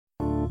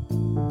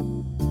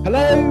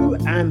Hello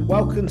and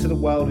welcome to The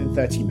World in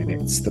 30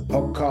 Minutes, the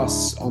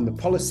podcasts on the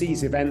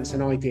policies, events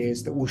and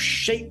ideas that will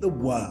shape the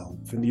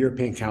world from the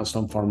European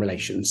Council on Foreign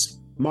Relations.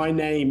 My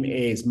name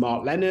is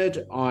Mark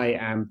Leonard. I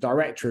am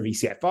Director of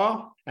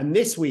ECFR, and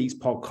this week's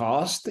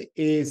podcast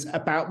is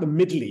about the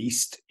Middle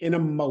East in a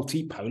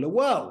multipolar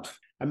world.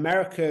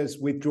 America's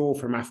withdrawal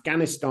from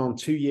Afghanistan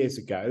 2 years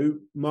ago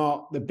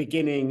marked the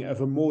beginning of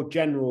a more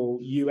general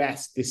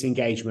US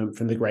disengagement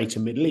from the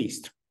greater Middle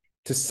East.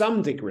 To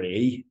some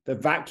degree, the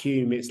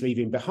vacuum it's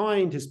leaving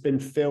behind has been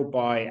filled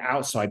by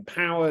outside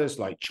powers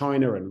like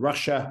China and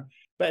Russia,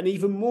 but an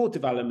even more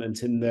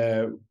development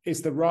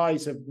is the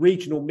rise of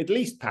regional Middle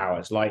East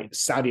powers like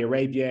Saudi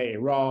Arabia,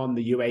 Iran,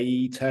 the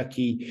UAE,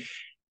 Turkey,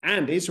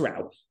 and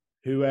Israel,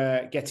 who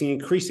are getting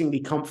increasingly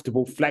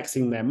comfortable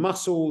flexing their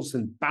muscles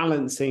and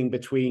balancing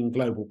between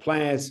global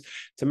players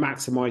to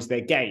maximize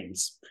their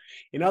gains.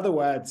 In other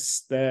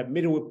words, the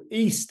Middle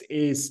East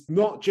is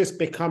not just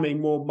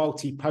becoming more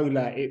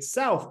multipolar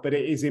itself, but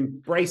it is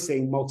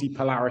embracing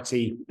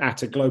multipolarity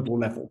at a global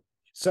level.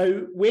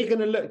 So we're going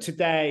to look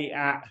today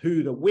at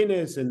who the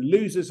winners and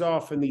losers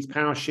are from these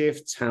power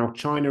shifts, how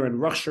China and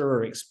Russia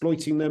are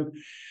exploiting them,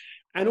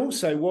 and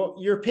also what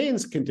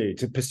Europeans can do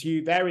to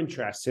pursue their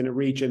interests in a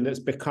region that's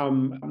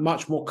become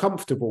much more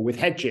comfortable with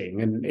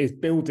hedging and is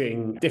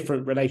building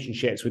different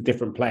relationships with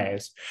different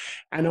players.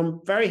 And I'm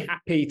very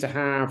happy to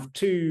have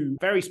two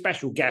very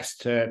special guests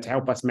to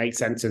help us make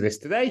sense of this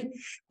today.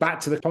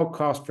 Back to the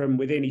podcast from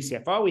within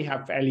ECFR, we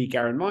have Ellie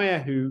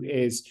Geranmayeh, who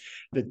is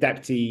the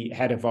Deputy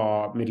Head of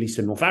our Middle East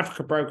and North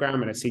Africa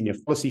Programme and a Senior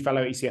Policy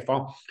Fellow at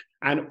ECFR.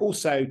 And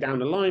also down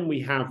the line,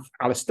 we have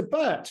Alistair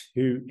Burt,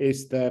 who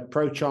is the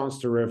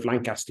Pro-Chancellor of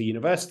Lancaster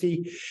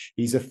University.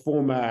 He's a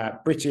former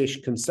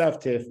British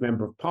Conservative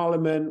Member of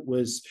Parliament,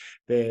 was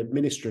the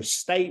Minister of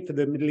State for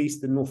the Middle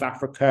East and North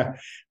Africa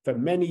for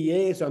many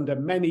years under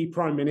many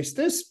prime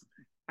ministers,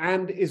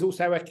 and is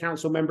also a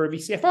council member of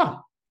ECFR.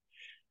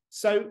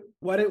 So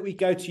why don't we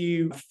go to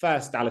you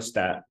first,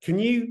 Alistair? Can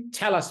you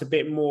tell us a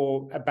bit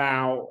more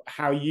about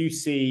how you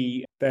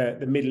see the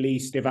Middle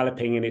East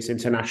developing in its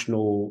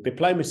international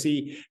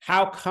diplomacy?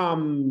 How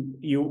come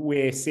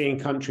we're seeing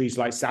countries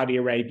like Saudi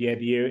Arabia,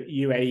 the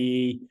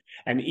UAE,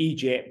 and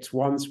Egypt,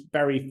 once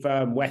very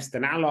firm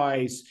Western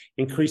allies,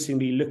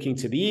 increasingly looking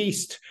to the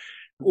East?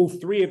 All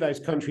three of those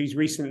countries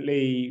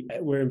recently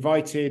were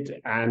invited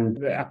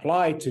and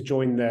applied to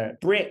join the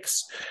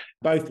BRICS.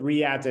 Both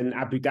Riyadh and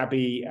Abu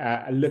Dhabi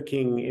are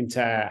looking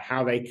into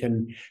how they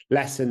can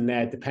lessen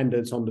their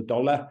dependence on the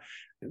dollar.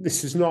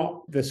 This is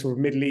not the sort of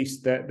Middle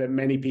East that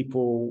many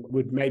people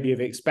would maybe have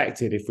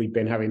expected if we'd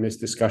been having this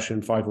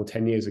discussion 5 or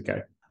 10 years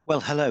ago.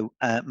 Well, hello,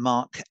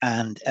 Mark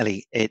and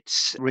Ellie.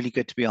 It's really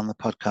good to be on the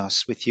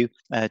podcast with you,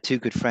 two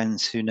good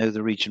friends who know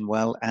the region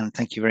well, and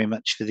thank you very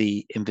much for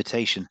the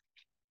invitation.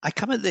 I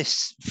come at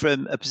this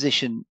from a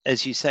position,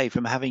 as you say,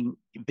 from having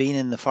been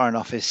in the Foreign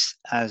Office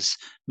as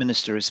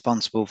Minister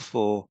responsible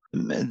for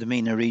the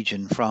MENA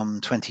region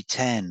from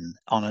 2010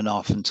 on and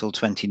off until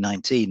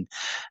 2019,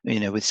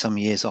 with some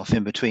years off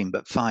in between,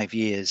 but 5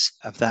 years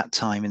of that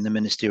time in the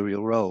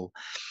ministerial role.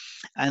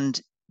 And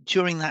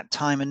during that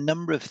time, a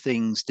number of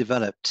things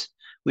developed,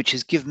 which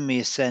has given me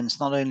a sense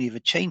not only of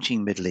a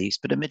changing Middle East,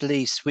 but a Middle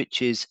East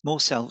which is more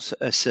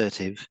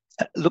self-assertive,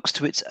 looks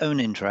to its own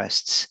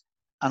interests,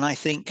 and I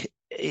think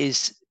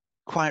is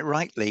quite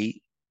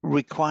rightly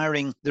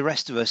requiring the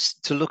rest of us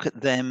to look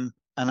at them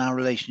and our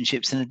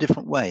relationships in a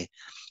different way.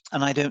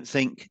 And I don't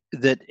think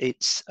that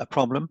it's a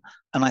problem,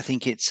 and I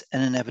think it's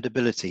an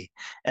inevitability.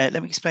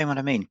 Let me explain what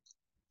I mean.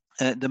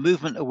 The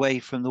movement away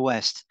from the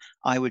West,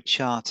 I would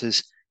chart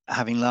as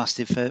having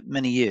lasted for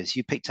many years.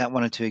 You picked out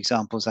one or two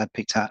examples, I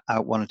picked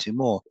out one or two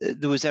more.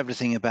 There was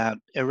everything about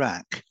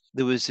Iraq.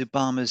 There was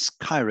Obama's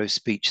Cairo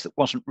speech that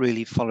wasn't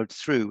really followed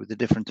through with a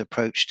different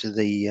approach to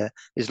the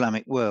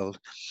Islamic world.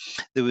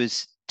 There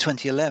was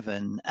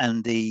 2011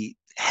 and the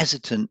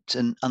hesitant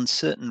and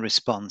uncertain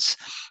response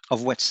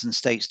of Western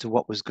states to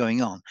what was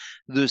going on.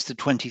 There was the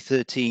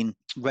 2013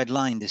 red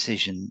line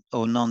decision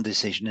or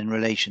non-decision in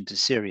relation to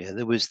Syria.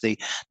 There was the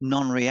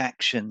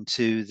non-reaction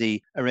to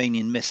the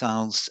Iranian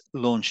missiles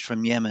launched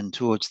from Yemen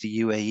towards the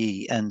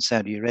UAE and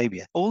Saudi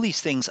Arabia. All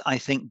these things, I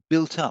think,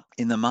 built up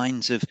in the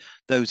minds of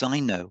those I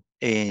know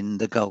in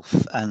the Gulf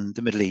and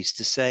the Middle East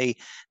to say,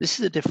 this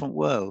is a different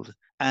world,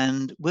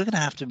 and we're going to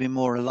have to be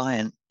more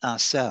reliant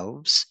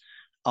ourselves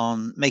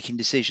on making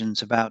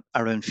decisions about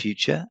our own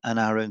future and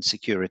our own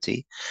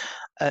security.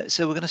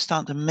 So we're going to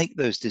start to make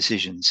those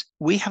decisions.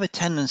 We have a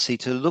tendency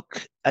to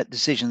look at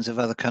decisions of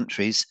other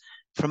countries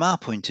from our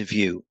point of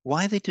view.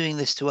 Why are they doing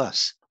this to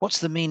us? What's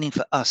the meaning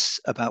for us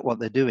about what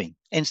they're doing?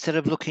 Instead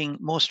of looking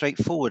more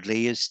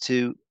straightforwardly as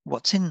to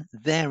what's in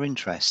their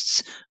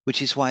interests,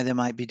 which is why they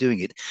might be doing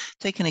it.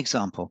 Take an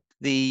example,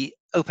 the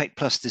OPEC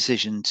Plus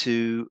decision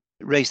to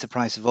raise the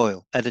price of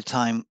oil at a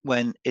time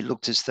when it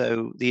looked as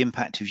though the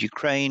impact of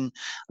Ukraine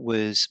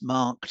was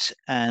marked,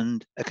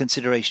 and a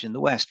consideration in the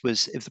West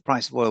was if the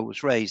price of oil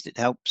was raised, it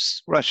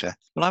helps Russia.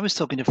 Well, I was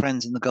talking to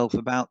friends in the Gulf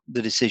about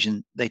the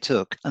decision they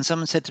took, and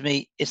someone said to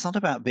me, it's not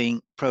about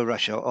being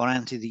pro-Russia or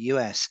anti the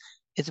US.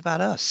 It's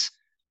about us.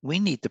 We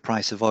need the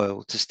price of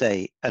oil to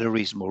stay at a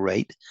reasonable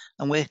rate,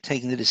 and we're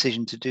taking the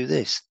decision to do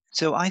this.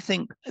 So I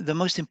think the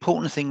most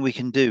important thing we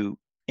can do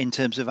in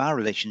terms of our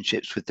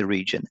relationships with the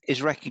region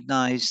is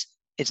recognize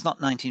it's not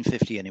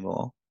 1950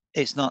 anymore.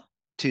 It's not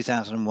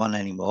 2001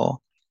 anymore.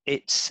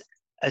 It's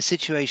a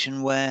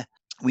situation where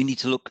we need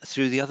to look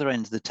through the other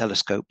end of the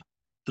telescope,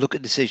 look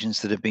at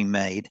decisions that have been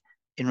made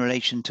in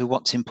relation to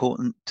what's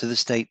important to the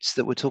states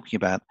that we're talking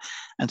about.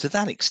 And to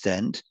that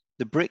extent,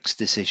 the BRICS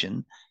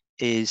decision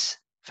is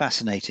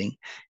fascinating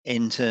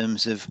in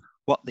terms of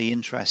what the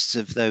interests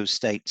of those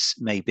states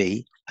may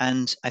be.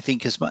 And I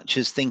think as much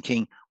as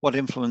thinking what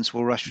influence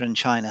will Russia and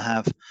China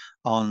have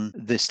on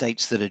the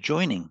states that are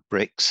joining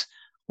BRICS,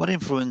 what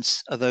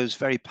influence are those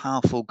very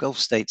powerful Gulf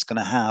states going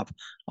to have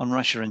on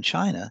Russia and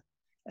China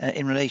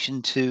in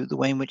relation to the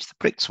way in which the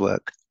BRICS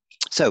work?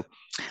 So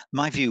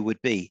my view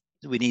would be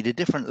we need a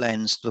different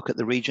lens to look at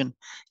the region.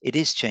 It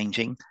is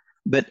changing,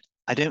 but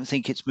I don't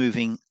think it's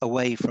moving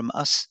away from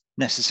us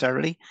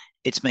necessarily.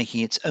 It's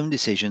making its own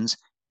decisions.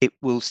 It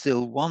will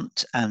still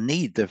want and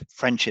need the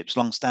friendships,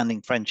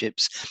 long-standing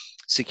friendships,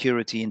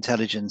 security,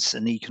 intelligence,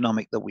 and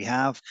economic that we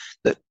have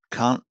that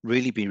can't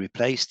really be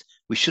replaced.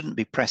 We shouldn't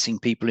be pressing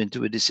people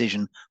into a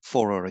decision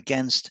for or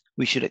against.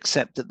 We should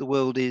accept that the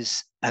world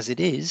is as it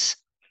is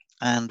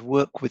and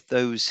work with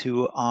those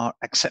who are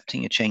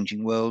accepting a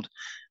changing world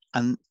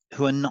and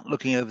who are not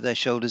looking over their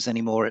shoulders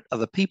anymore at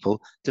other people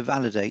to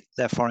validate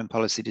their foreign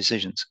policy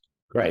decisions.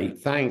 Great.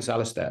 Thanks,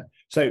 Alistair.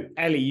 So,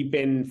 Ellie, you've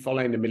been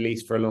following the Middle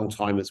East for a long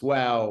time as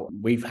well.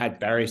 We've had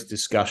various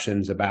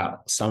discussions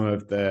about some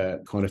of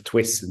the kind of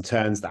twists and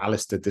turns that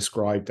Alistair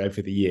described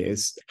over the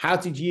years. How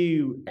did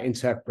you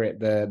interpret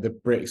the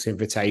BRICS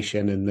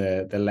invitation and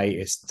the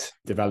latest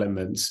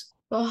developments?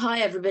 Well,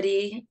 hi,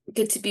 everybody.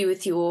 Good to be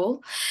with you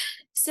all.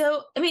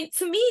 So,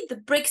 for me,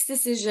 the BRICS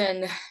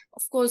decision,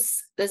 of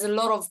course, there's a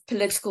lot of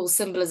political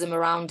symbolism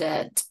around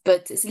it,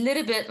 but it's a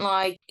little bit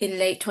like in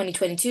late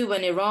 2022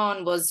 when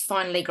Iran was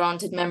finally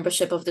granted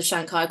membership of the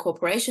Shanghai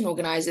Cooperation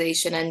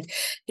Organization. And,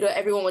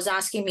 everyone was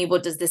asking me,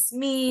 what does this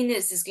mean?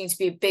 Is this going to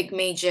be a big,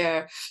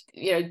 major,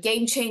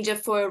 game changer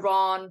for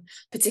Iran,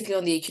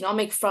 particularly on the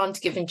economic front,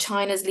 given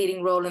China's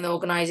leading role in the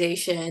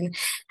organization?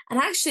 And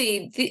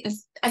actually,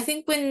 I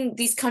think when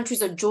these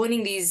countries are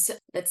joining these,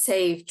 let's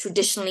say,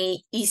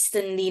 traditionally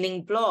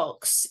Eastern-leaning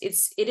blocs,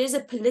 it is a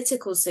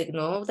political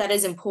signal that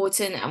is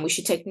important and we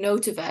should take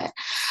note of it.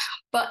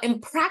 But in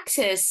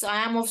practice,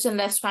 I am often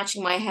left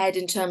scratching my head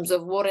in terms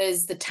of what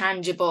is the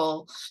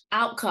tangible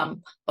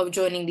outcome of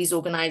joining these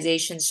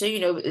organizations. So,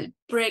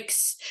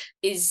 BRICS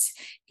is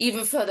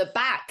even further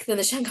back than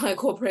the Shanghai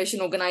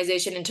Cooperation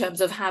Organization in terms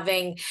of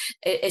having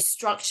a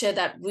structure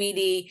that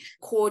really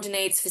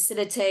coordinates,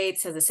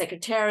 facilitates, as a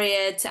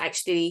secretariat,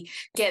 actually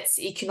gets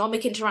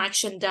economic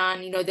interaction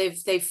done.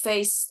 They've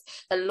faced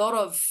a lot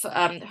of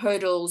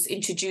hurdles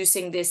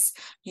introducing this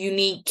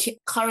unique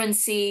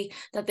currency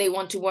that they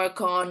want to work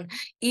on,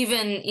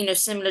 even,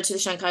 similar to the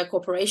Shanghai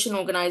Cooperation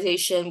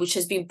Organization, which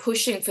has been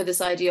pushing for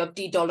this idea of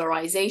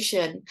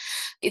de-dollarization.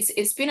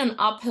 It's been an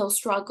uphill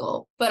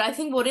struggle. But I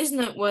think what is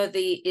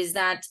noteworthy is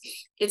that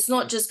it's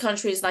not just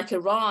countries like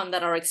Iran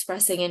that are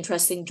expressing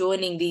interest in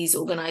joining these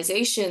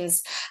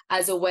organizations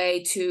as a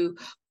way to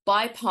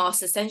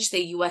bypass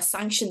essentially US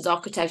sanctions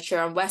architecture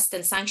and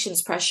Western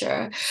sanctions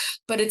pressure,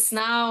 but it's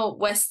now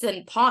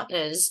Western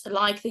partners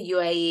like the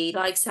UAE,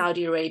 like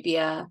Saudi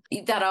Arabia,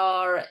 that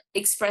are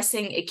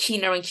expressing a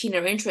keener and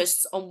keener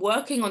interest on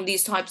working on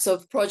these types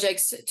of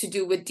projects to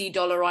do with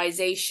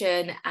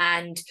de-dollarization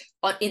and,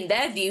 in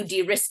their view,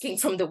 de-risking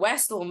from the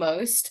West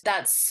almost.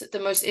 That's the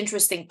most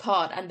interesting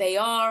part. And they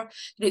are,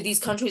 these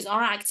countries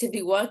are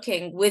actively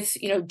working with,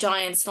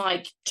 giants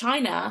like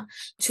China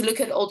to look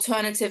at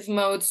alternative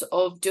modes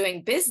of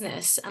doing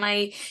business.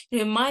 And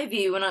in my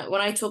view, when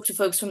I talk to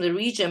folks from the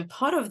region,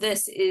 part of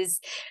this is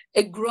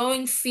a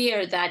growing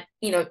fear that,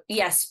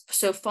 yes,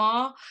 so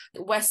far,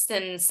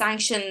 Western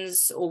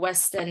sanctions or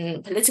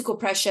Western political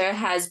pressure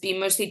has been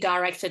mostly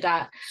directed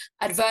at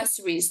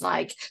adversaries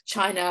like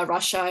China,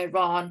 Russia,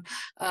 Iran,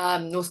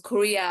 North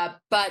Korea,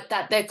 but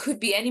that there could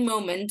be any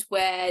moment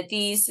where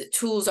these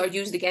tools are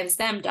used against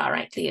them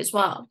directly as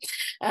well.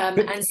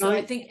 And so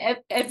I think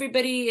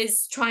everybody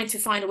is trying to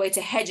find a way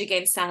to hedge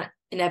against that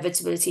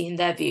inevitability in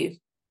their view.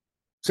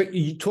 So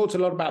you talked a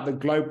lot about the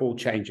global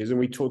changes, and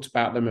we talked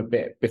about them a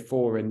bit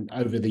before and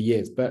over the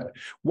years. But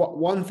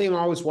one thing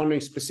I was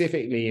wondering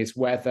specifically is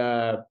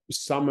whether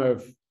some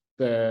of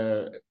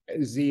the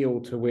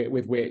zeal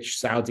with which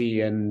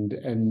Saudi and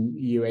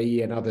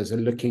UAE and others are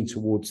looking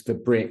towards the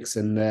BRICS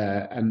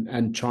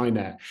and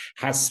China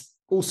has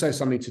also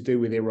something to do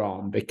with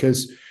Iran,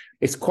 because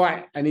it's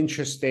quite an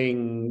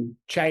interesting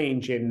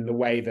change in the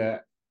way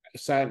that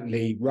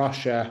certainly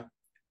Russia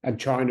and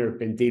China have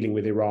been dealing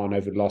with Iran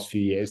over the last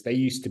few years. They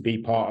used to be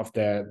part of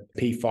the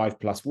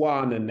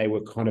P5+1, and they were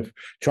kind of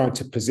trying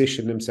to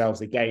position themselves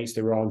against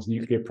Iran's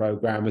nuclear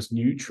program as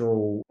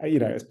neutral,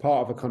 as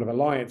part of a kind of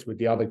alliance with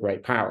the other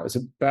great powers.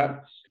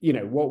 But,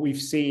 what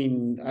we've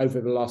seen over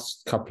the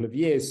last couple of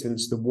years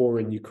since the war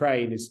in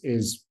Ukraine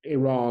is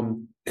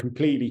Iran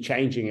completely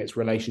changing its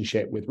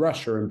relationship with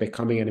Russia and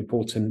becoming an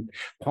important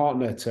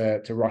partner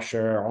to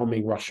Russia,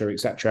 arming Russia,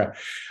 etc.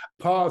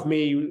 Part of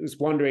me was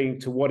wondering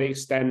to what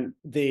extent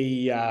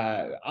the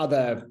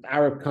other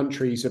Arab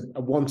countries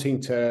are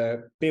wanting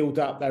to build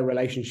up their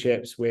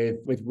relationships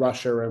with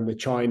Russia and with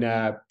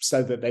China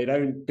so that they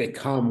don't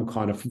become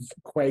kind of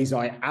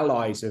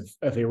quasi-allies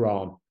of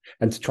Iran,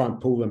 and to try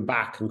and pull them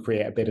back and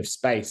create a bit of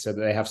space so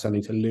that they have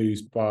something to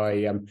lose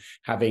by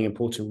having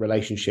important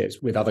relationships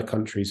with other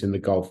countries in the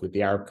Gulf, with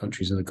the Arab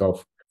countries in the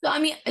Gulf. I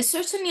mean,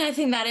 certainly I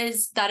think that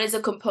is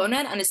a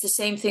component, and it's the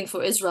same thing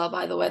for Israel,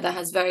 by the way, that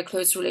has very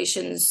close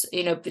relations,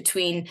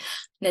 between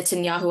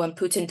Netanyahu and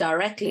Putin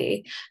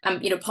directly.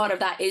 Part of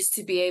that is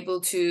to be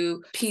able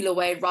to peel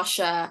away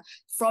Russia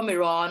from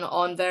Iran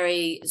on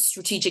very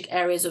strategic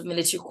areas of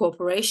military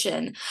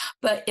cooperation.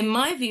 But in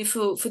my view,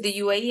 for the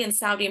UAE and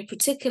Saudi in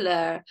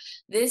particular,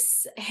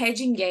 this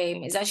hedging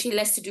game is actually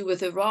less to do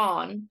with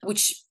Iran,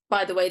 which,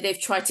 by the way,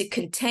 they've tried to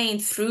contain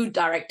through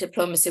direct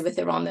diplomacy with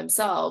Iran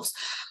themselves.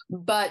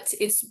 But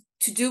it's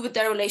to do with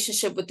their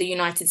relationship with the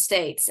United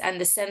States, and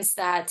the sense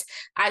that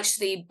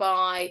actually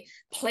by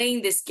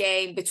playing this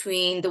game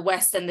between the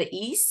West and the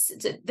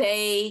East,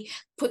 they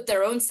put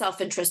their own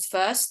self-interest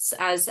first,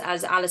 as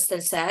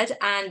Alistair said,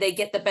 and they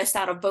get the best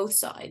out of both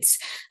sides.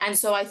 And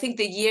so I think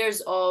the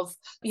years of,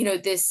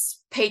 this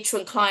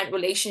patron-client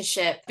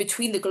relationship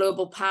between the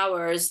global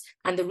powers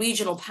and the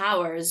regional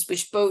powers,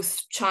 which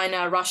both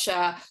China,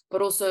 Russia,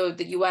 but also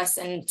the US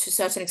and to a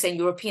certain extent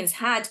Europeans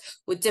had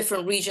with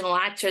different regional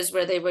actors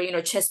where they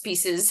were, chess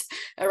pieces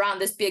around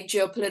this big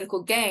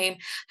geopolitical game,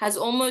 has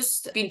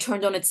almost been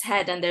turned on its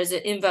head. And there's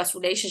an inverse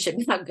relationship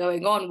now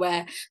going on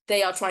where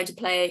they are trying to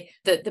play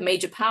the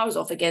major powers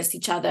off against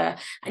each other.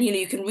 And,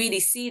 you can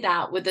really see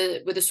that with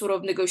the sort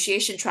of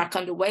negotiation track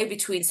underway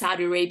between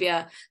Saudi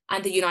Arabia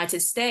and the United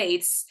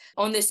States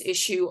on this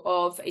issue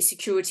of a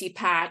security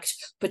pact,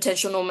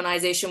 potential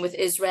normalization with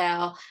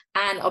Israel,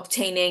 and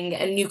obtaining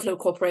a nuclear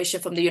cooperation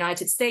from the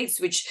United States,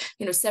 which,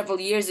 several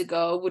years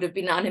ago would have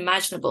been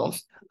unimaginable.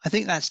 I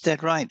think that's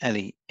dead right,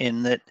 Ellie,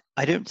 in that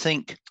I don't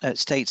think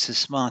states as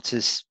smart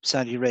as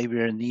Saudi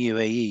Arabia and the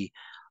UAE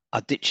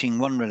are ditching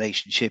one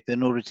relationship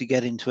in order to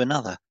get into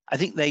another. I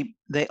think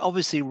they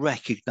obviously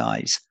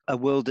recognize a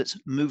world that's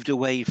moved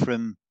away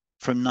from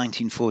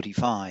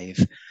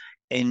 1945,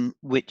 in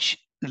which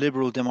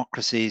liberal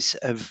democracies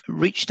have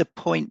reached a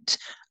point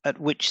at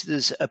which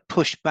there's a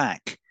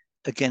pushback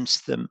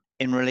against them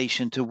in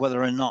relation to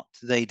whether or not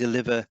they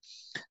deliver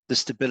the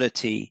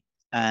stability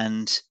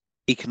and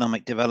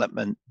economic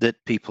development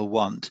that people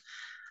want.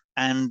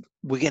 And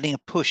we're getting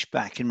a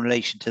pushback in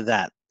relation to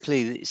that.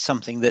 Clearly, it's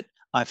something that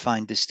I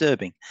find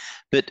disturbing.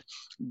 But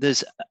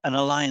there's an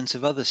alliance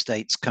of other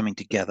states coming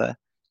together,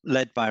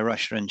 led by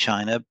Russia and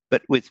China,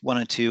 but with one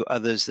or two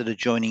others that are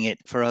joining it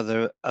for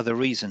other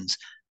reasons.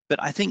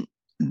 But I think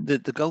the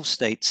Gulf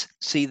states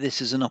see this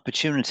as an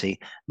opportunity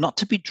not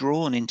to be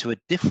drawn into a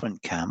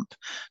different camp,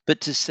 but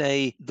to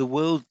say the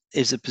world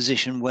is a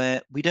position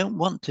where we don't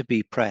want to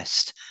be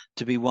pressed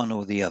to be one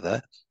or the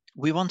other.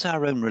 We want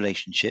our own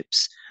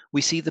relationships.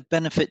 We see the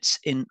benefits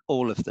in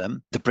all of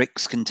them. The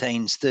BRICS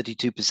contains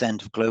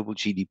 32% of global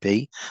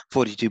GDP,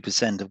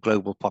 42% of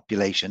global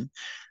population.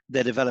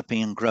 They're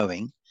developing and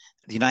growing.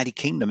 The United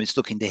Kingdom is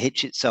looking to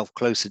hitch itself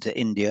closer to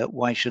India.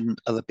 Why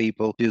shouldn't other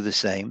people do the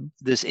same?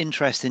 There's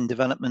interest in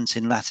developments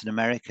in Latin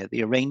America.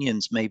 The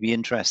Iranians may be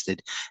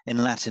interested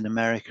in Latin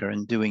America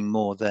and doing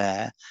more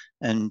there,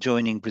 and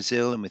joining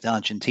Brazil, and with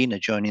Argentina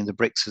joining the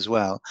BRICS as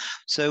well.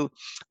 So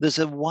there's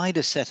a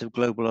wider set of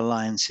global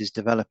alliances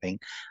developing.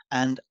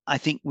 And I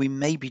think we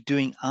may be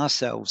doing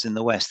ourselves in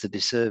the West a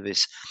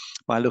disservice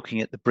by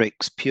looking at the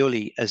BRICS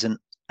purely as an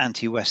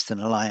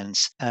anti-Western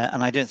alliance.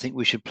 And I don't think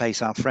we should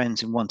place our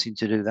friends in wanting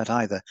to do that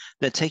either.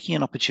 They're taking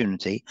an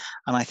opportunity,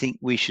 and I think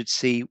we should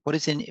see what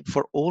is in it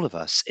for all of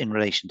us in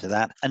relation to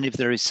that. And if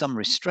there is some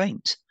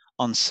restraint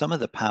on some of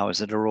the powers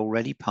that are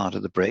already part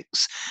of the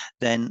BRICS,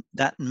 then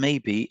that may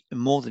be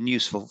more than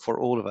useful for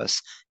all of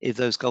us if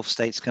those Gulf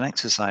states can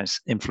exercise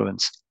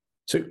influence.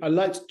 So I'd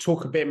like to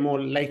talk a bit more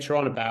later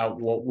on about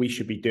what we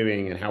should be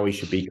doing and how we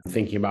should be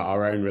thinking about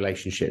our own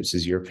relationships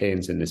as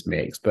Europeans in this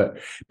mix. But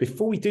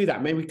before we do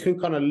that, maybe we can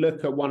kind of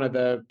look at one of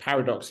the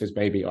paradoxes,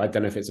 maybe, I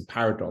don't know if it's a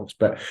paradox,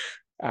 but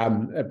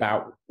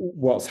about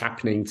what's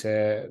happening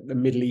to the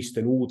Middle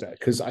Eastern order.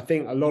 Because I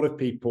think a lot of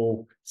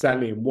people,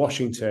 certainly in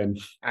Washington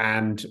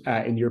and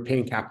in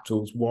European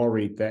capitals,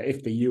 worried that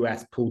if the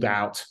US pulled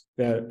out,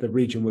 the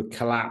region would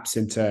collapse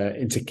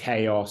into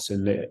chaos,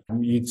 and that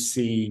you'd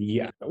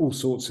see all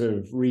sorts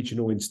of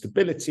regional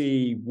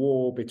instability,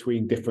 war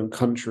between different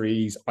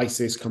countries,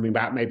 ISIS coming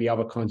back, maybe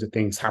other kinds of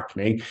things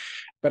happening.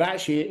 But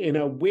actually, in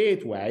a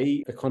weird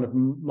way, the kind of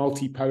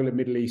multipolar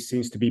Middle East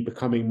seems to be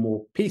becoming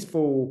more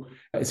peaceful.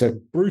 It's a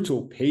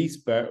brutal peace,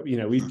 but,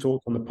 we've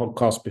talked on the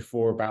podcast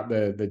before about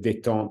the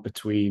détente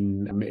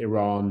between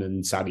Iran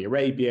and Saudi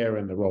Arabia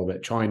and the role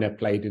that China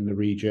played in the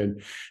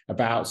region,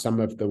 about some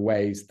of the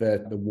ways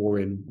that the war war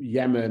in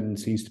Yemen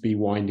seems to be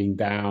winding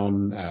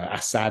down,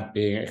 Assad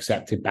being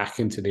accepted back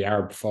into the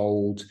Arab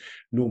fold,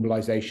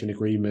 normalization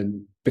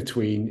agreement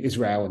between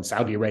Israel and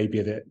Saudi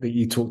Arabia that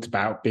you talked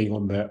about being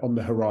on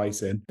the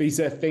horizon. These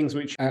are things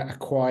which are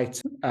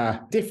quite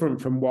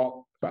different from what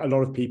a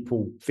lot of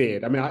people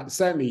feared. I mean,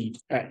 certainly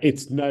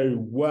it's no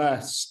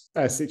worse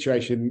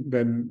situation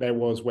than there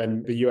was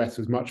when the US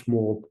was much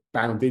more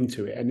bound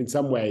into it. And in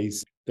some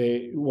ways,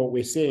 what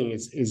we're seeing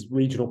is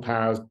regional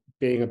powers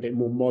being a bit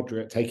more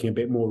moderate, taking a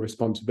bit more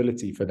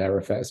responsibility for their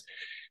affairs.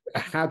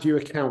 How do you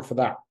account for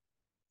that?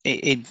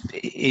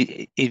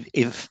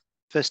 If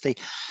firstly,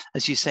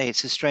 as you say,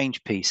 it's a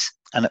strange peace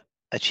and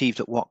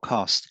achieved at what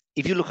cost?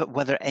 If you look at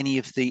whether any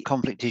of the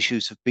conflict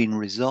issues have been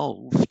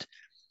resolved,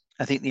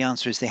 I think the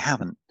answer is they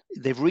haven't.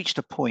 They've reached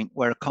a point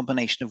where a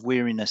combination of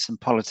weariness and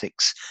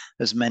politics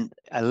has meant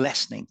a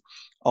lessening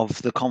of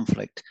the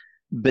conflict,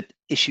 but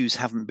issues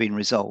haven't been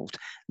resolved.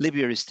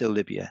 Libya is still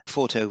Libya,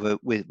 fought over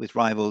with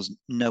rivals,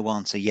 no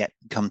answer yet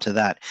come to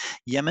that.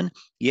 Yemen,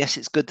 yes,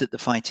 it's good that the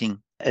fighting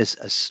has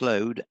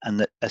slowed and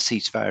that a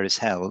ceasefire is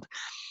held,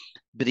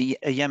 but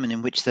a Yemen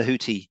in which the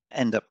Houthi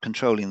end up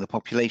controlling the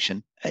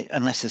population,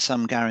 unless there's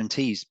some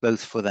guarantees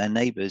both for their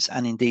neighbors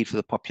and indeed for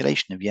the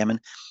population of Yemen,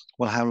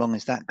 well, how long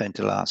is that going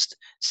to last?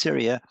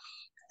 Syria,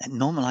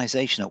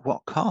 normalization at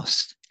what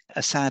cost?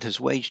 Assad has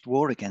waged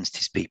war against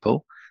his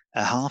people.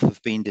 Half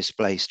have been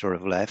displaced or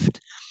have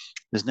left.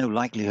 There's no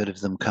likelihood of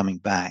them coming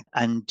back.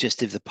 And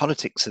just if the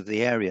politics of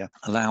the area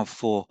allow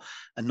for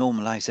a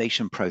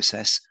normalization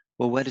process,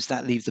 well, where does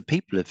that leave the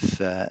people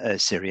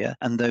of Syria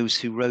and those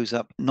who rose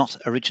up not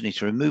originally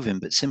to remove him,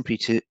 but simply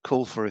to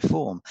call for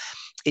reform?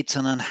 It's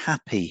an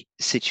unhappy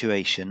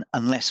situation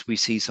unless we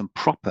see some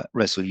proper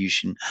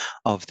resolution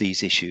of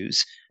these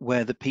issues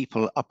where the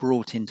people are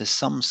brought into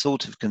some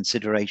sort of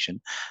consideration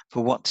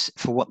for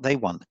what they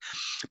want.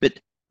 But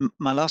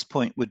my last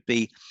point would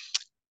be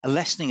a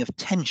lessening of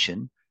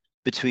tension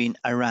between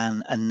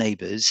Iran and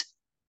neighbors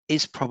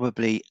is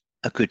probably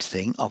a good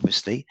thing,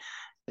 obviously.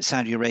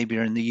 Saudi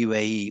Arabia and the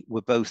UAE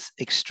were both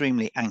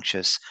extremely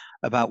anxious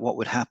about what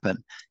would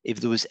happen if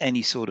there was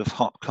any sort of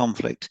hot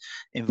conflict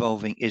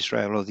involving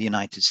Israel or the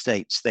United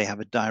States. They have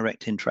a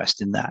direct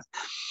interest in that.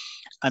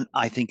 And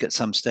I think at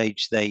some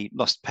stage they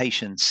lost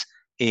patience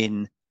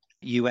in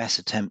US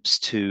attempts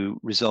to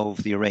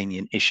resolve the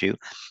Iranian issue.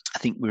 I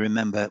think we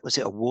remember, was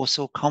it a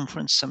Warsaw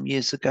conference some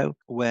years ago,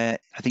 where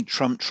I think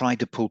Trump tried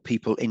to pull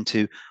people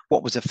into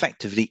what was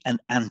effectively an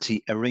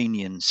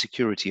anti-Iranian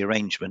security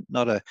arrangement,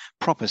 not a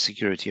proper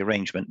security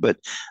arrangement, but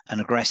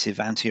an aggressive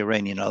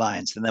anti-Iranian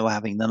alliance, and they were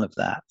having none of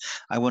that.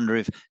 I wonder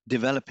if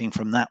developing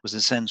from that was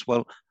a sense,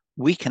 well,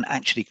 we can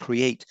actually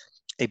create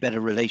a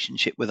better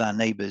relationship with our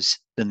neighbors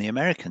than the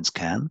Americans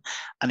can,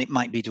 and it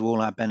might be to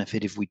all our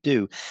benefit if we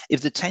do.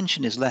 If the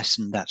tension is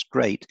lessened, that's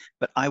great,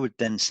 but I would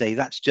then say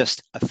that's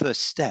just a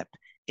first step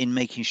in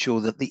making sure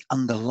that the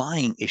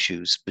underlying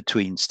issues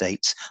between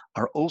states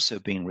are also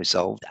being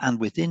resolved and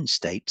within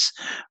states,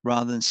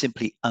 rather than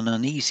simply an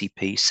uneasy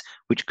peace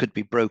which could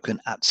be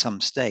broken at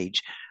some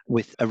stage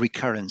with a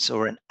recurrence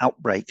or an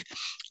outbreak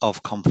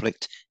of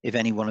conflict if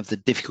any one of the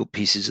difficult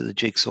pieces of the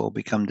jigsaw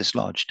become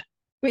dislodged.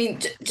 I mean,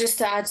 just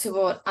to add to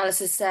what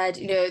Alistair said,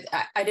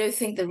 I don't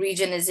think the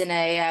region is in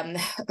a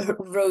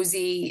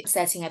rosy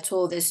setting at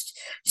all. There's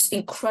just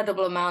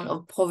incredible amount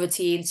of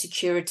poverty,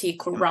 insecurity,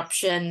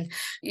 corruption,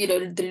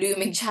 the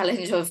looming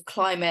challenge of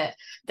climate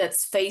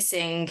that's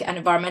facing and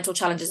environmental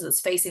challenges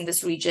that's facing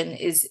this region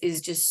is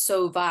just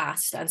so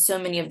vast. And so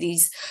many of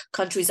these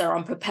countries are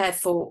unprepared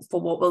for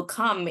what will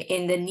come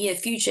in the near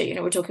future.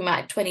 We're talking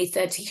about 20,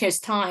 30 years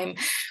time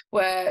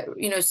where,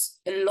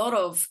 a lot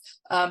of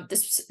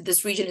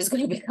this region is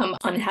going to become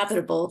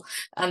uninhabitable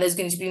and there's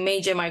going to be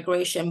major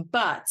migration.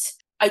 But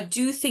I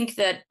do think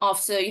that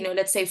after,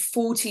 let's say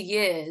 40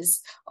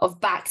 years of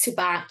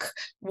back-to-back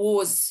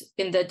wars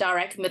in the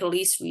direct Middle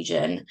East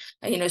region,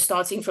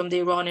 starting from the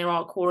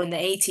Iran-Iraq war in the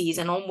 80s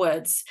and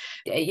onwards,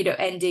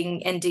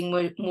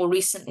 ending more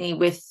recently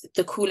with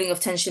the cooling of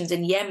tensions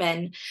in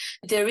Yemen,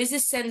 there is a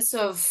sense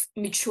of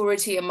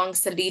maturity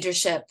amongst the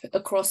leadership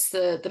across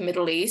the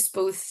Middle East,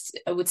 both,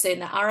 I would say, in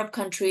the Arab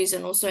countries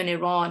and also in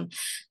Iran,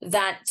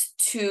 that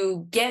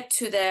to get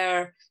to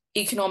their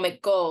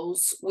economic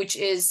goals, which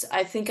is,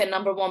 I think, a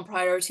number one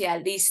priority,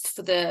 at least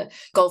for the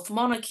Gulf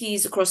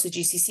monarchies across the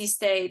GCC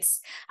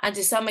states, and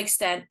to some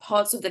extent,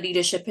 parts of the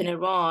leadership in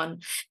Iran,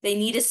 they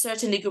need a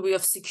certain degree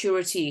of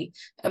security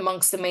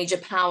amongst the major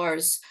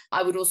powers.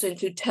 I would also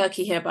include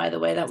Turkey here, by the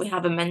way, that we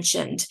haven't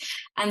mentioned.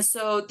 And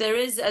so there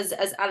is, as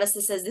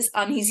Alistair says, this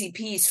uneasy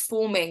peace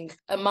forming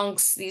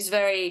amongst these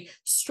very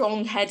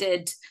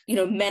strong-headed,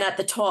 men at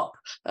the top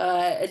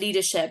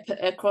leadership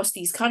across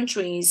these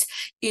countries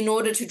in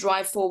order to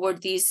drive forward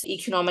these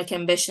economic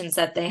ambitions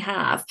that they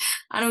have.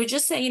 And I would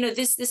just say,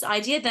 this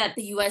idea that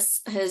the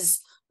US has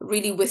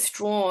really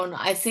withdrawn,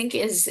 I think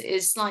is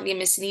slightly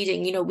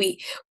misleading.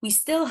 We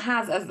still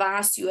have a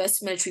vast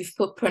US military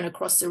footprint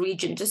across the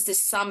region. Just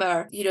this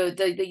summer,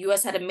 the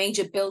US had a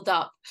major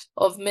buildup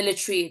of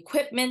military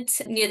equipment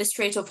near the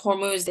Strait of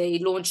Hormuz. They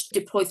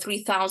deployed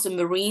 3,000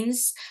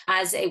 Marines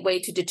as a way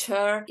to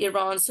deter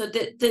Iran. So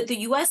the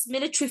US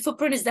military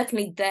footprint is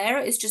definitely there.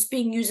 It's just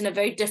being used in a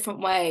very different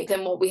way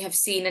than what we have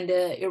seen in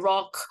the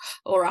Iraq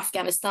or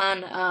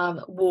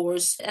Afghanistan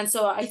wars. And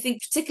so I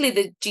think particularly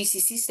the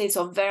GCC states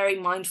are very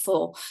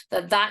mindful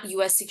that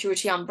US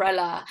security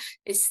umbrella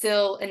is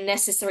still a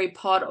necessary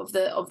part of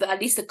the at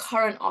least the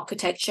current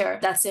architecture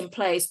that's in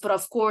place. But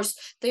of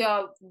course, they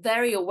are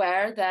very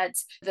aware that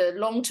the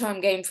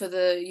long-term game for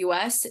the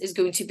US is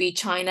going to be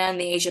China and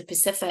the Asia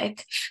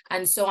Pacific.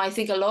 And so I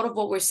think a lot of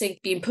what we're seeing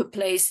being put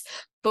place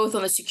both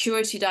on the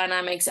security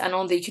dynamics and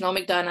on the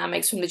economic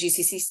dynamics from the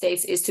GCC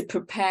states is to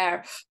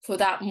prepare for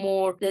that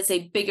more, let's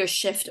say, bigger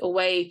shift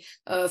away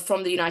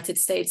from the United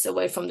States,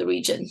 away from the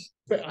region.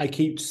 But I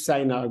keep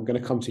saying that I'm going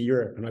to come to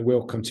Europe, and I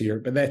will come to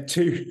Europe. But there are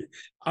two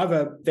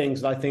other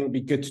things that I think would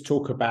be good to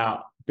talk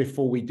about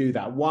before we do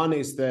that. One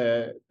is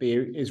the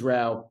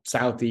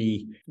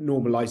Israel-Saudi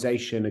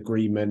normalization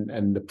agreement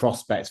and the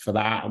prospects for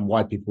that and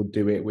why people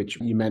do it, which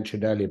you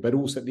mentioned earlier. But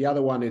also the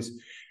other one is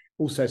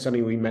also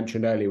something we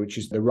mentioned earlier, which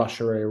is the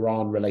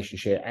Russia-Iran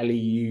relationship. Ellie,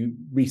 you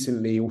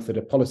recently authored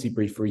a policy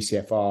brief for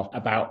ECFR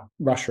about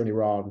Russia and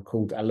Iran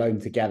called Alone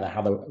Together,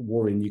 how the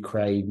war in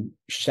Ukraine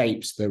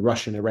shapes the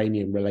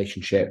Russian-Iranian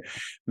relationship.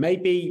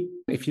 Maybe,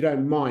 if you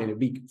don't mind, it'd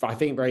be, I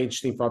think, very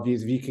interesting for our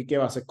viewers if you could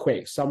give us a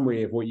quick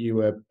summary of what you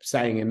were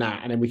saying in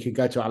that, and then we could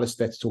go to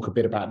Alistair to talk a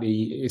bit about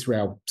the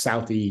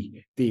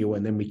Israel-Saudi deal,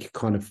 and then we could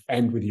kind of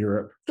end with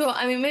Europe. Sure.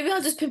 I mean, maybe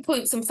I'll just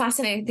pinpoint some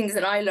fascinating things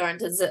that I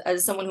learned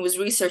as someone who was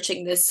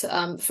researching this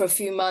for a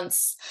few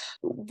months.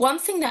 One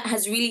thing that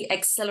has really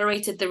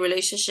accelerated the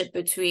relationship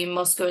between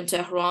Moscow and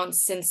Tehran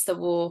since the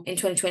war in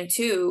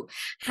 2022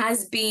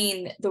 has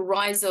been the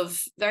rise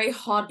of very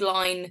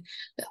hardline,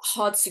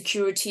 hard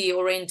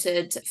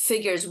security-oriented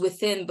figures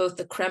within both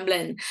the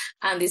Kremlin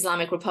and the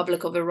Islamic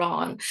Republic of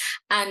Iran.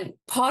 And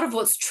part of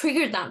what's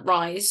triggered that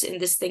rise in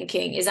this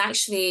thinking is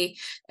actually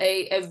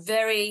a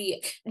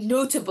very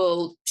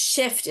notable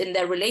shift in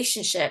their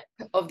relationship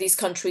of these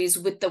countries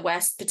with the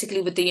West,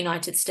 particularly with the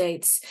United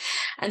States.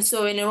 And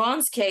so in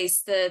Iran's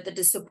case, the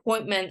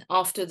disappointment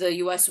after the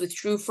US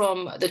withdrew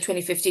from the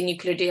 2015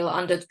 nuclear deal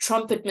under the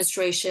Trump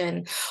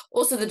administration,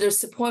 also the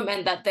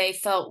disappointment that they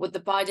felt with the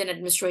Biden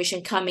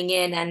administration coming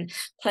in and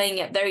playing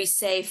it very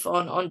safe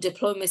on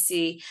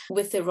diplomacy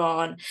with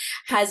Iran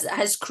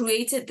has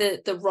created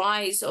the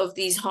rise of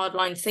these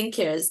hardline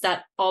thinkers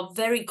that are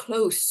very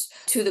close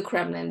to the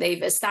Kremlin.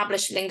 They've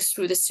established links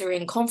through the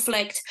Syrian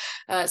conflict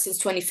since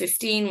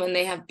 2015, when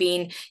they have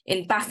been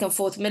in back and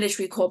forth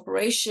military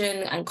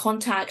cooperation and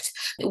contact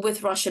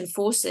with Russian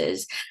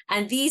forces.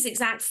 And these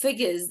exact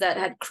figures that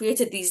had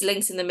created these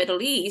links in the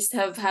Middle East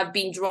have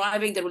been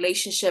driving the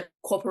relationship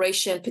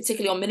cooperation,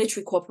 particularly on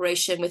military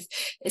cooperation, with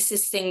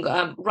assisting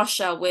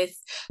Russia with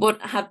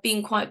what have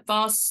been quite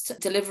vast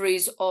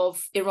deliveries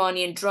of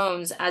Iranian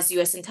drones, as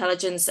US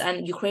intelligence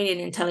and Ukrainian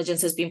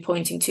intelligence has been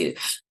pointing to.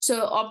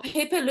 So our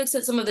paper looks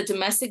at some of the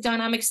domestic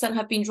dynamics that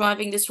have been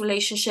driving this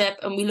relationship,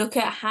 and we look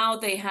at how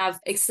they have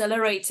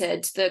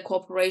accelerated the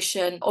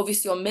cooperation,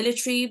 obviously on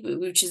military,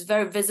 which is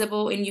very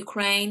visible in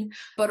Ukraine,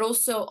 but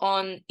also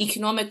on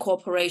economic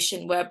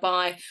cooperation,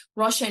 whereby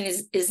Russia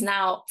is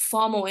now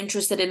far more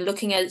interested in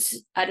looking at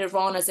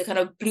Iran as a kind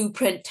of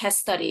blueprint test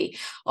study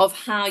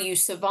of how you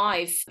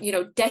survive,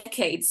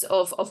 decades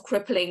of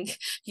crippling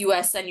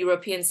US and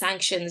European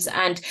sanctions.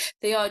 And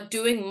they are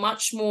doing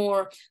much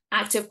more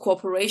active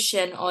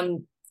cooperation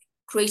on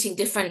creating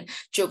different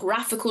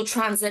geographical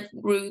transit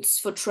routes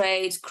for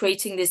trade,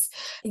 creating this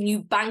new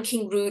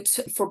banking route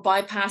for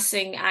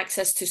bypassing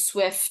access to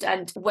SWIFT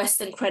and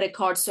Western credit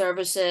card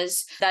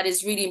services that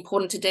is really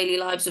important to daily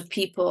lives of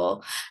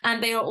people.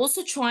 And they are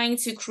also trying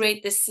to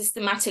create this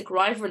systematic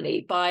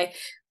rivalry by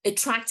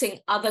attracting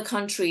other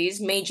countries,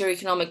 major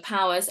economic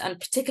powers, and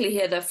particularly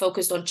here they're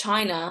focused on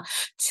China,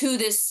 to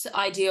this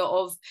idea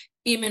of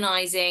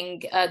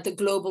immunizing the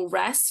global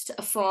rest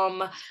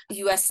from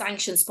US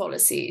sanctions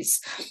policies.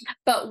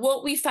 But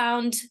what we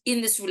found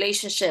in this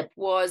relationship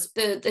was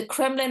the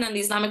Kremlin and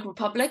the Islamic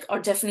Republic are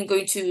definitely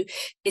going to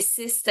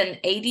assist and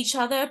aid each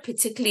other,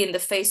 particularly in the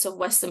face of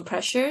Western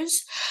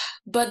pressures.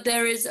 But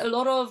there is a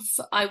lot of,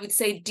 I would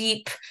say,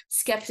 deep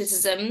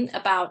skepticism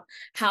about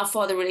how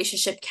far the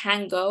relationship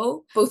can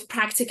go, both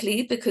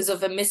practically because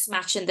of a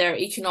mismatch in their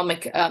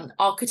economic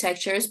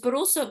architectures, but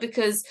also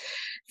because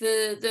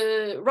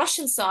the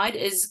Russian side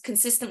is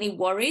consistently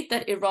worried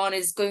that Iran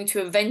is going to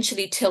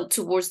eventually tilt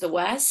towards the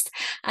West.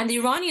 And the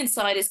Iranian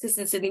side is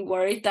consistently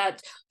worried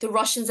that the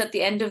Russians, at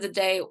the end of the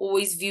day,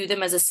 always view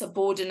them as a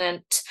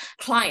subordinate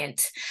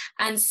client.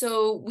 And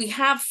so we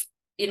have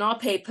in our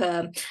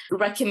paper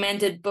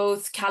recommended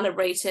both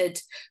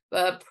calibrated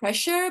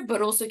pressure,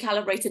 but also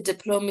calibrated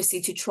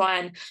diplomacy to try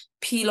and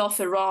peel off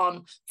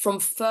Iran from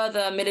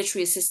further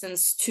military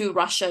assistance to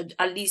Russia,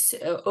 at least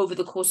over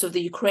the course of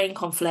the Ukraine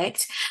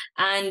conflict.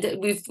 And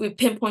we've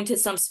pinpointed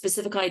some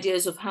specific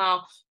ideas of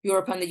how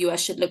Europe and the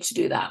US should look to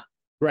do that.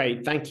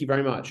 Great, thank you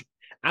very much.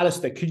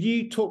 Alistair, could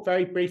you talk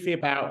very briefly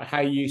about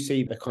how you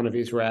see the kind of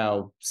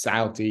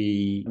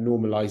Israel-Saudi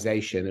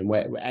normalization, and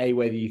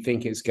whether you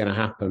think it's going to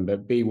happen,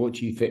 but B,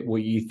 what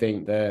you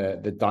think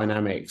the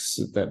dynamics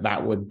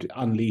that would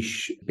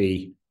unleash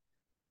be?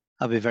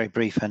 I'll be very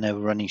brief. I know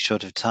we're running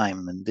short of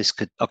time, and this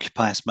could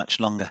occupy us much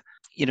longer.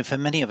 For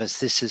many of us,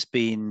 this has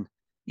been,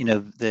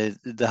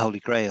 the Holy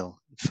Grail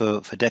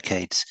for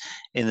decades,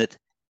 in that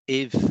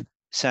if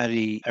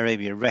Saudi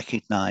Arabia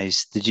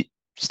recognized the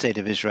state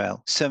of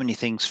Israel, so many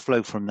things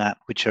flow from that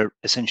which are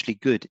essentially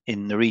good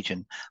in the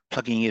region.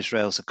 Plugging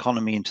Israel's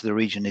economy into the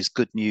region is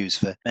good news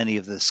for many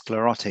of the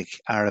sclerotic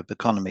Arab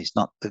economies,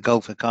 not the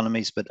Gulf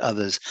economies, but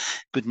others.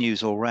 Good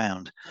news all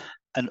round.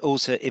 And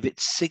also, if it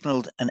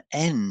signaled an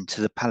end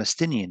to the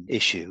Palestinian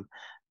issue,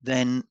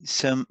 then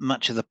so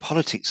much of the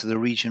politics of the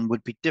region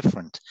would be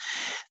different.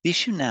 The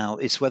issue now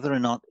is whether or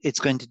not it's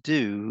going to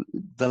do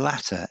the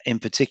latter in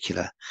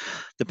particular.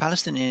 The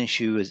Palestinian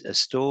issue is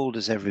stalled,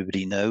 as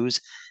everybody knows.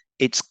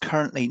 It's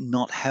currently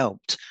not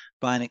helped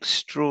by an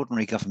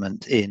extraordinary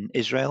government in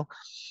Israel,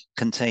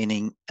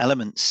 containing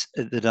elements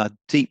that are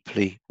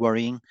deeply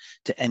worrying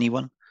to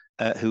anyone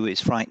who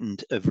is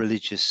frightened of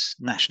religious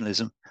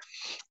nationalism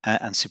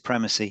and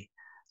supremacy,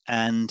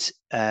 and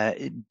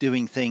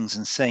doing things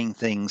and saying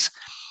things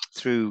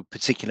through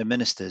particular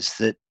ministers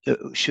that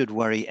should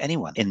worry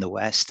anyone in the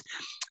West.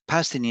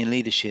 Palestinian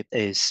leadership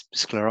is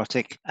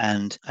sclerotic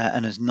and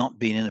has not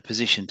been in a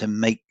position to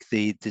make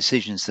the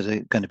decisions that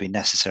are going to be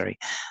necessary.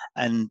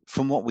 And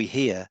from what we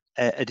hear,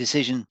 a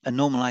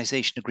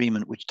normalization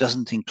agreement which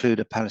doesn't include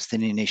a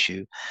Palestinian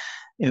issue,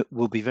 it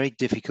will be very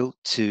difficult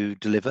to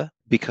deliver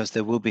because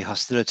there will be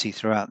hostility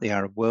throughout the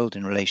Arab world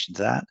in relation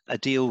to that. A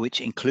deal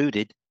which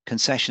included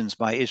concessions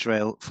by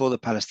Israel for the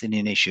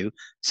Palestinian issue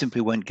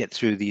simply won't get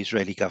through the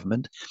Israeli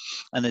government,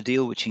 and a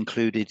deal which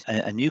included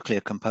a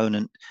nuclear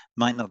component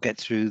might not get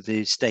through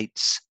the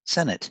state's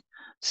Senate.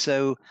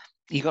 So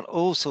you got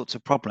all sorts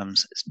of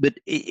problems. But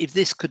if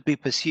this could be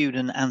pursued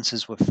and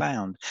answers were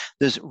found,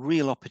 there's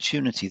real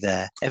opportunity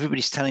there.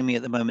 Everybody's telling me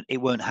at the moment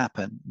it won't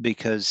happen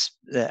because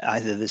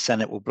either the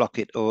Senate will block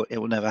it or it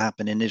will never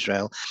happen in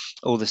Israel,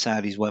 or the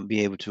Saudis won't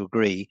be able to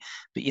agree.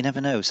 But you never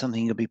know,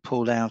 something will be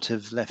pulled out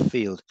of left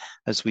field,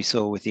 as we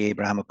saw with the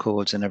Abraham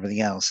Accords and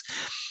everything else.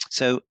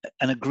 So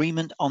an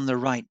agreement on the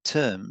right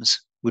terms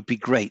would be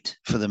great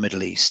for the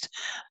Middle East.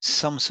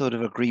 Some sort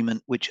of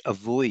agreement which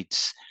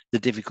avoids the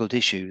difficult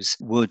issues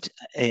would,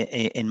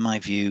 in my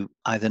view,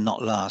 either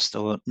not last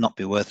or not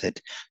be worth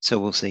it. So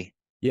we'll see.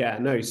 Yeah,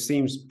 no, it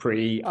seems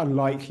pretty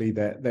unlikely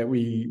that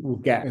we will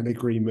get an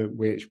agreement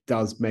which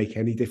does make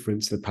any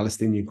difference to the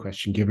Palestinian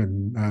question,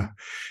 given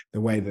the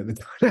way that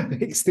the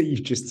dynamics that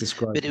you've just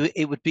described. But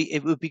it would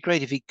be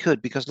great if he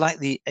could, because like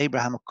the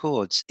Abraham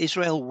Accords,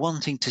 Israel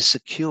wanting to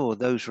secure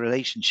those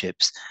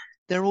relationships,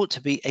 there ought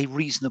to be a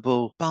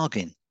reasonable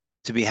bargain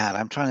to be had.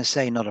 I'm trying to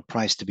say not a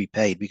price to be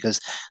paid, because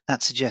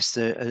that suggests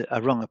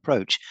a wrong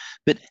approach,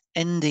 but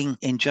ending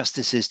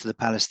injustices to the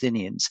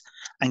Palestinians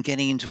and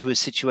getting into a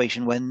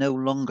situation where no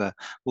longer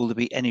will there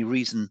be any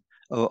reason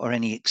or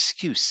any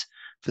excuse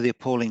for the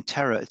appalling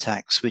terror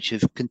attacks which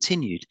have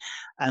continued,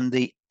 and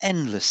the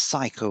endless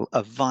cycle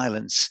of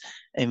violence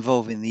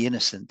involving the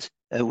innocent,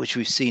 which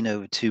we've seen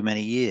over too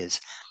many years.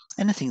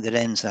 Anything that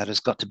ends that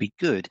has got to be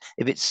good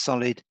if it's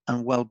solid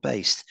and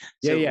well-based.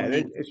 So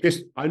it's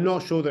just, I'm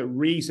not sure that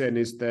reason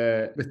is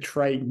the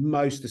trait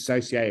most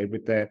associated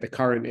with the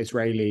current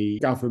Israeli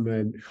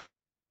government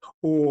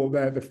or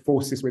the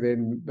forces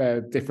within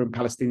the different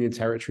Palestinian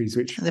territories.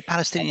 Which the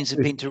Palestinians have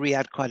been to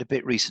Riyadh quite a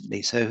bit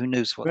recently, so who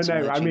knows what's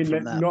emerging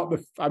from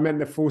that. I meant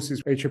the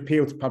forces which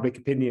appeal to public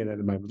opinion at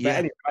the moment. Yeah. But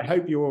anyway,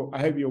 I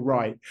hope you're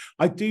right.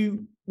 I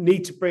do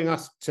need to bring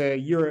us to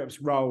Europe's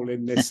role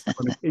in this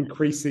kind of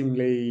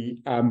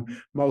increasingly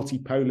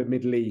multipolar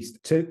Middle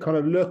East, to kind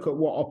of look at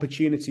what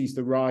opportunities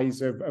the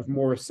rise of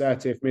more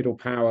assertive middle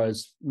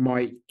powers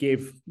might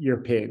give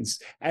Europeans.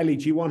 Ellie,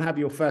 do you want to have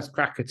your first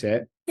crack at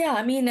it? Yeah,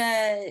 I mean,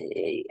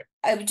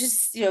 I would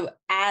just,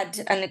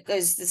 add, and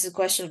because this is a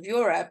question of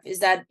Europe, is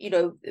that,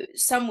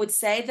 some would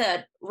say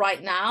that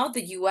right now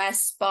the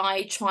US,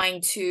 by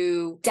trying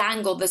to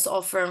dangle this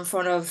offer in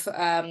front of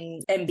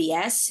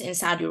MBS in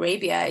Saudi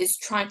Arabia, is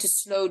trying to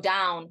slow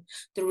down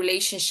the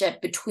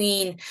relationship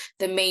between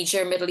the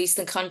major Middle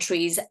Eastern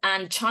countries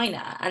and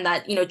China, and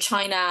that,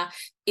 China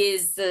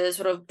is the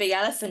sort of big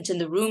elephant in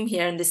the room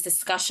here in this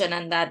discussion,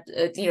 and that,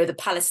 the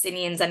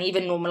Palestinians and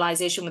even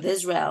normalization with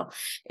Israel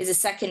is a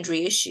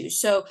secondary issue.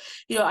 So,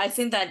 I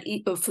think that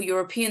for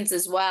Europeans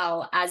as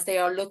well, as they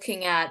are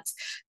looking at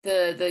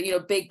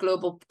the big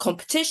global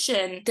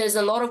competition, there's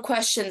a lot of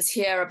questions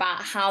here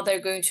about how they're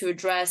going to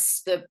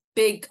address the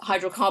big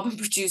hydrocarbon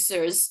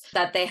producers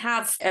that they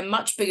have a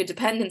much bigger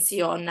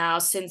dependency on now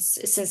since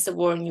the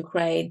war in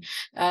Ukraine.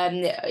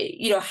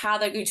 How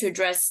they're going to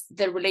address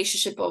the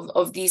relationship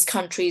of these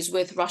countries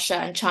with Russia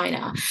and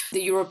China.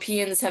 The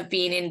Europeans have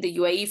been in the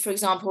UAE, for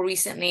example,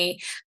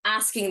 recently,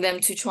 asking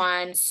them to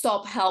try and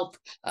help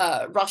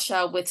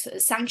Russia with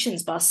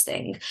sanctions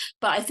busting.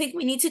 But I think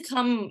we need to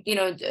come,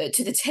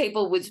 to the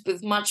table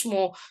with much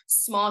more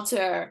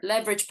smarter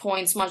leverage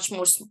points, much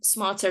more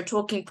smarter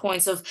talking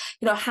points of,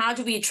 how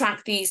do we attract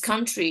these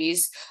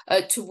countries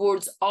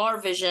towards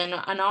our vision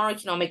and our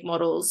economic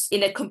models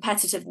in a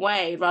competitive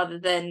way, rather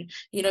than,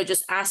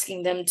 just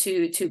asking them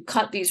to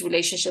cut these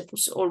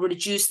relationships or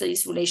reduce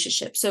these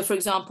relationships. So, for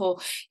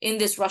example, in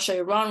this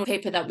Russia-Iran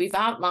paper that we've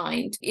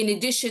outlined, in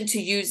addition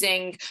to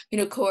using,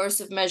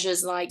 coercive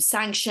measures like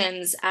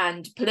sanctions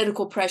and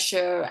political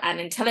pressure and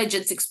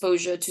intelligence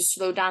exposure to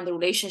slow down the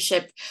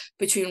relationship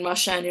between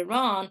Russia and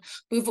Iran,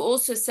 we've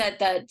also said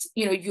that,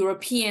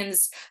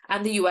 Europeans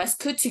and the US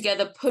could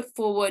together put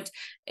forward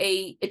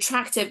a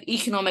attractive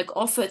economic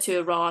offer to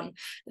Iran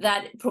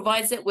that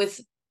provides it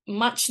with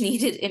much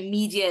needed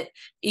immediate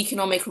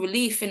economic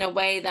relief in a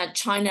way that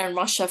China and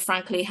Russia,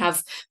 frankly,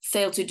 have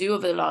failed to do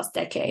over the last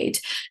decade.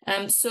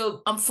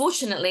 So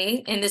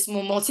unfortunately, in this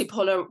more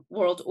multipolar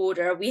world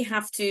order, we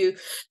have to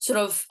sort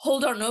of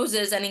hold our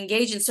noses and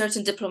engage in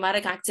certain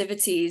diplomatic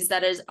activities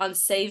that is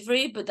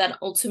unsavory, but that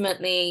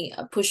ultimately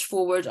push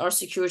forward our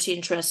security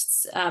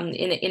interests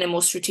in a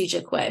more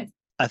strategic way.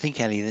 I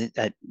think, Ellie,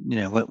 that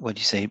what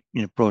you say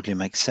broadly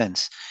makes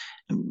sense.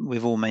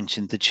 We've all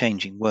mentioned the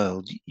changing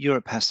world.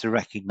 Europe has to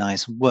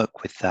recognize and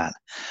work with that.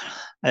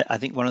 I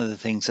think one of the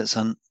things that's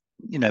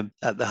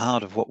at the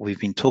heart of what we've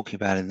been talking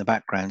about in the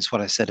background is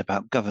what I said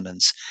about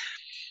governance.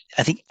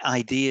 I think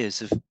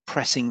ideas of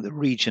pressing the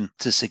region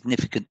to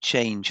significant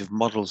change of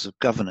models of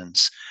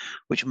governance,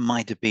 which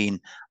might have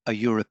been a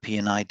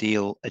European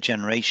ideal a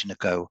generation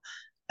ago,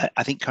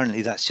 I think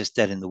currently that's just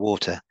dead in the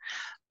water,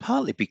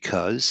 partly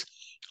because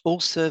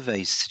all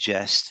surveys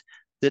suggest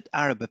that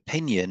Arab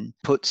opinion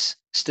puts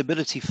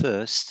stability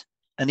first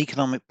and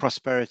economic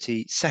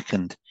prosperity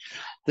second.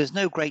 There's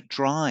no great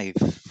drive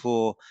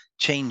for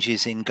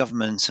changes in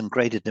governments and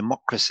greater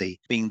democracy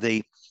being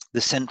the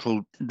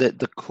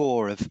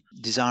core of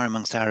desire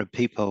amongst Arab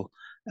peoples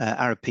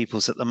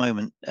at the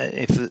moment,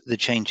 if the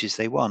changes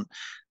they want.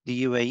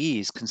 The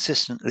UAE is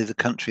consistently the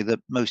country that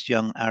most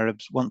young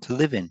Arabs want to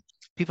live in.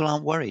 People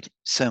aren't worried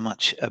so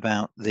much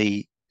about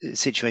the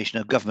situation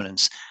of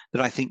governance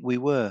that I think we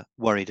were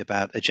worried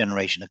about a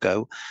generation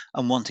ago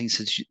and wanting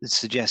to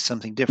suggest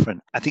something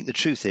different. I think the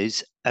truth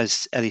is,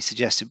 as Ellie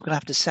suggested, we're going to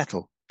have to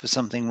settle for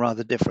something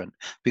rather different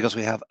because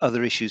we have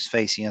other issues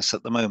facing us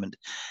at the moment.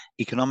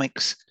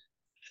 Economics,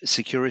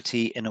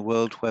 security in a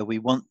world where we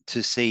want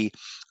to see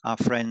our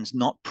friends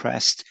not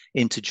pressed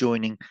into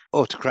joining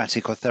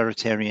autocratic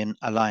authoritarian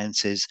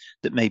alliances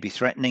that may be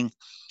threatening.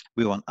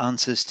 We want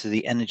answers to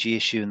the energy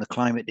issue and the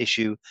climate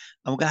issue,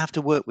 and we're going to have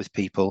to work with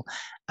people.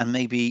 And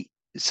maybe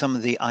some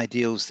of the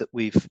ideals that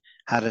we've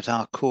had at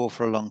our core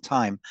for a long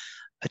time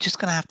are just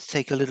going to have to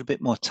take a little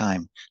bit more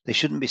time. They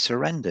shouldn't be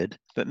surrendered,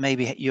 but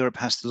maybe Europe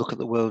has to look at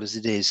the world as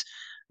it is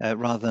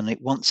rather than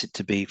it wants it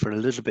to be for a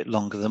little bit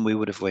longer than we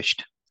would have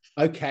wished.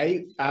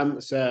 Okay,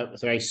 so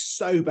a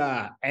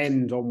sober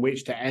end on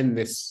which to end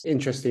this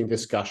interesting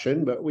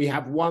discussion, but we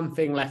have one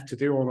thing left to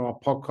do on our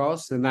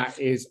podcast, and that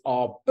is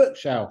our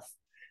bookshelf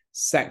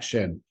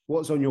section.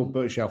 What's on your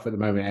bookshelf at the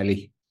moment,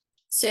 Ellie?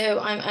 So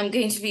I'm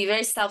going to be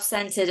very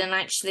self-centered and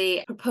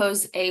actually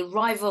propose a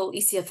rival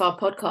ECFR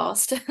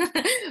podcast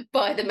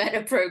by the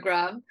Meta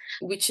program,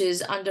 which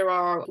is under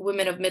our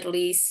Women of Middle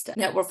East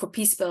Network for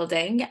Peace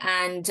Building.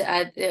 And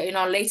in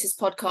our latest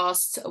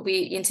podcast, we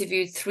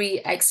interviewed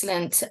 3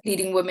 excellent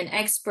leading women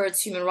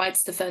experts, human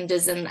rights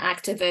defenders and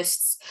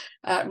activists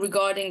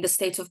regarding the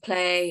state of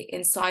play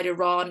inside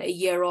Iran a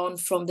year on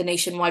from the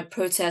nationwide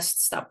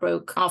protests that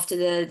broke after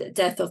the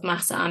death of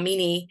Mahsa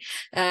Amini.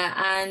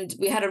 And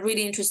we had a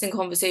really interesting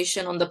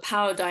conversation on the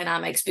power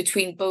dynamics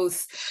between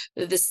both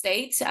the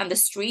state and the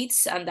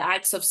streets and the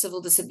acts of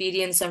civil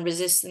disobedience and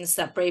resistance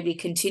that bravely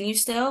continue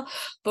still,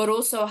 but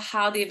also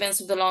how the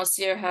events of the last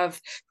year have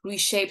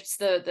reshaped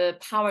the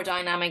power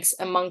dynamics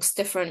amongst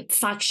different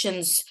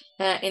factions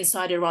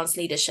inside Iran's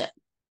leadership.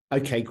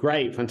 Okay,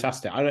 great,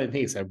 fantastic. I don't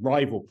think it's a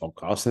rival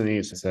podcast. I think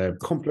it's a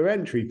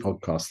complementary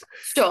podcast.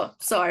 Sure,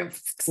 sorry.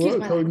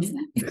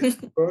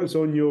 What's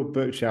on your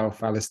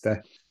bookshelf,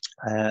 Alistair?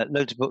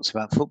 Loads of books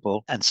about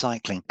football and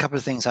cycling. A couple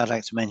of things I'd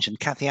like to mention.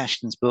 Cathy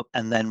Ashton's book,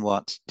 and then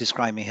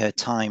describing her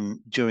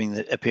time during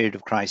a period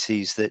of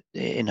crises that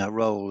in her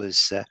role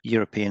as the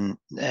European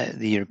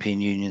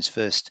Union's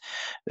first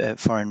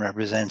foreign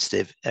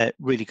representative.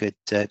 Really good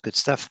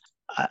stuff.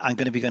 I'm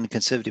going to be going to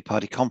Conservative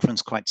Party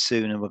conference quite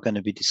soon, and we're going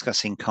to be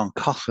discussing Con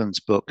Coughlin's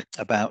book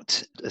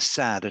about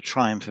Assad, A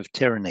Triumph of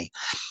Tyranny,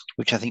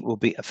 which I think will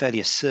be a fairly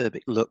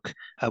acerbic look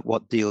at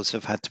what deals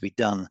have had to be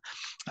done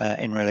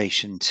in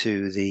relation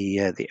to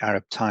the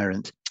Arab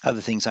tyrant.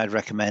 Other things I'd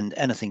recommend,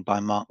 anything by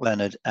Mark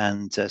Leonard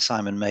and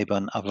Simon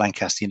Maybun of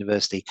Lancaster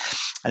University.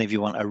 And if you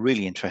want a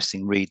really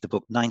interesting read, the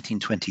book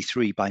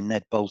 1923 by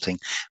Ned Boulting,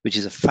 which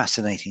is a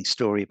fascinating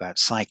story about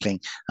cycling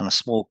and a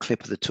small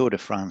clip of the Tour de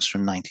France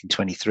from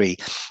 1923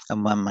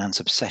 and one man's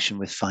obsession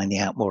with finding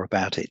out more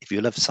about it. If you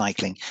love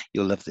cycling,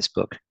 you'll love this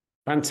book.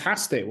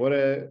 Fantastic. What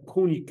a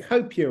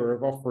cornucopia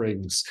of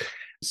offerings.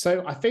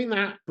 So I think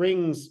that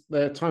brings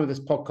the time of this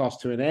podcast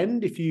to an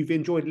end. If you've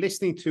enjoyed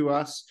listening to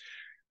us,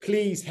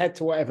 please head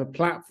to whatever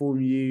platform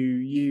you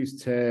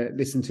use to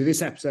listen to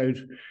this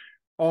episode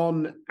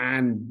on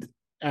and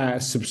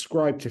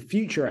subscribe to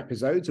future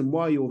episodes. And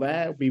while you're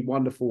there, it'd be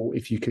wonderful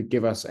if you could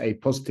give us a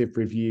positive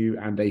review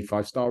and a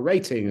 5-star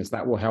rating, as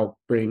that will help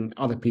bring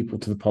other people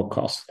to the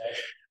podcast.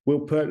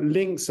 We'll put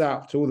links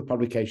up to all the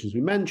publications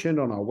we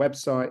mentioned on our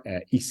website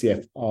at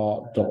ecfr.eu.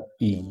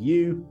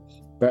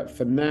 But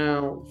for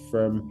now,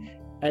 from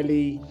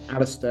Ellie,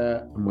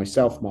 Alistair, and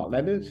myself, Mark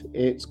Leonard,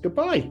 it's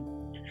goodbye.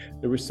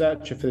 The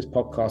researcher for this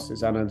podcast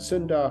is Anand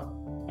Sundar,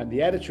 and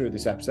the editor of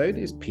this episode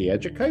is Pierre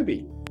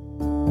Jacobi.